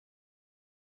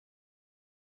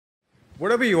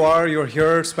Wherever you are, you're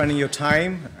here spending your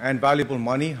time and valuable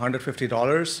money,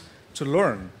 $150, to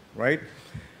learn, right?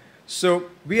 So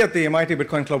we at the MIT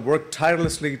Bitcoin Club work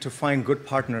tirelessly to find good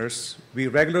partners. We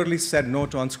regularly said no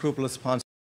to unscrupulous sponsors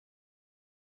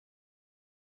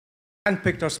and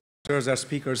picked our sponsors as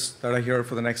speakers that are here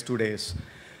for the next 2 days.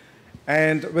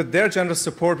 And with their generous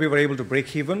support, we were able to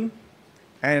break even.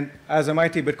 And as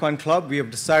MIT Bitcoin Club, we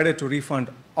have decided to refund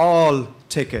all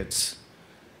tickets.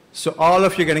 So all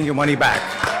of you getting your money back.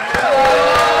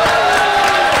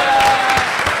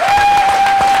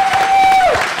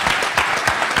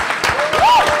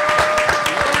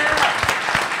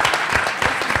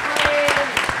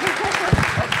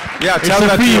 Yeah, tell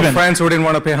that to your friends who didn't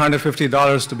want to pay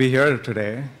 $150 to be here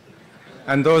today.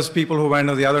 And those people who went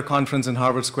to the other conference in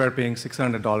Harvard Square paying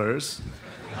 $600.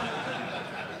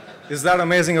 Is that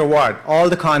amazing or what? All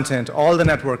the content, all the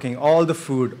networking, all the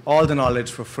food, all the knowledge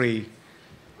for free.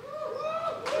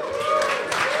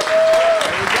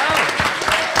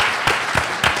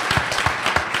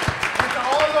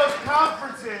 All those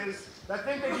conferences that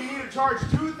think that you need to charge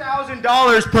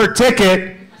 $2,000 per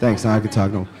ticket. Thanks, now I can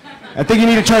talk. No. I think you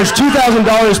need to charge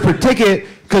 $2,000 per ticket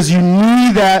because you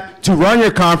need that to run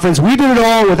your conference. We did it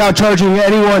all without charging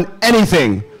anyone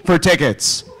anything for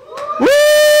tickets. Woo!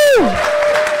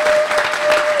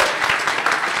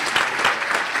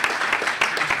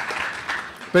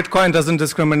 Bitcoin doesn't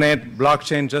discriminate.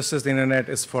 Blockchain, just as the internet,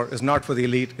 is not for the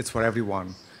elite, it's for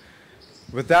everyone.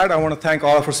 With that, I want to thank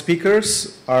all of our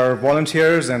speakers, our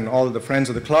volunteers, and all the friends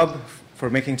of the club for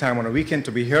making time on a weekend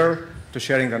to be here, to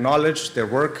sharing their knowledge, their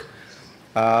work.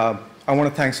 I want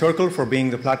to thank Circle for being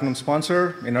the platinum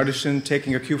sponsor. In addition,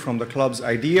 taking a cue from the club's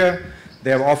idea,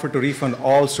 they have offered to refund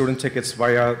all student tickets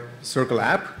via Circle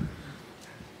app.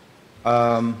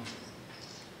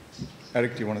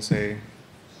 Eric, do you want to say?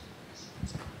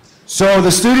 So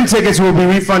the student tickets will be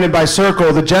refunded by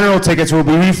Circle. The general tickets will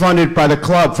be refunded by the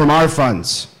club from our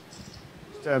funds.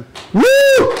 Woo!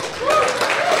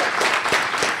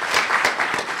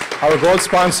 Our gold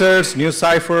sponsors, New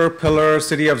Cipher, Pillar,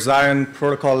 City of Zion,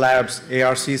 Protocol Labs,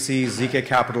 ARCC, ZK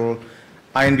Capital,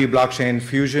 INB Blockchain,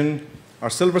 Fusion. Our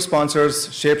silver sponsors,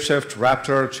 Shapeshift,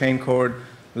 Raptor, Chaincode,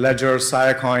 Ledger,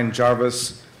 Siacoin,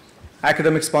 Jarvis.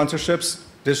 Academic sponsorships,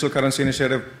 Digital Currency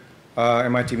Initiative,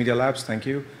 MIT Media Labs, thank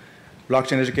you.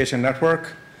 Blockchain Education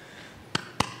Network.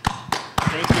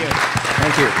 Thank you.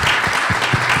 Thank you.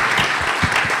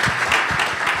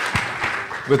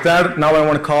 With that, now I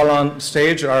want to call on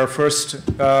stage our first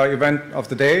event of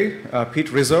the day,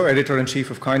 Pete Rizzo, Editor-in-Chief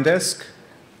of CoinDesk,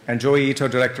 and Joey Ito,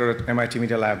 Director at MIT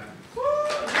Media Lab.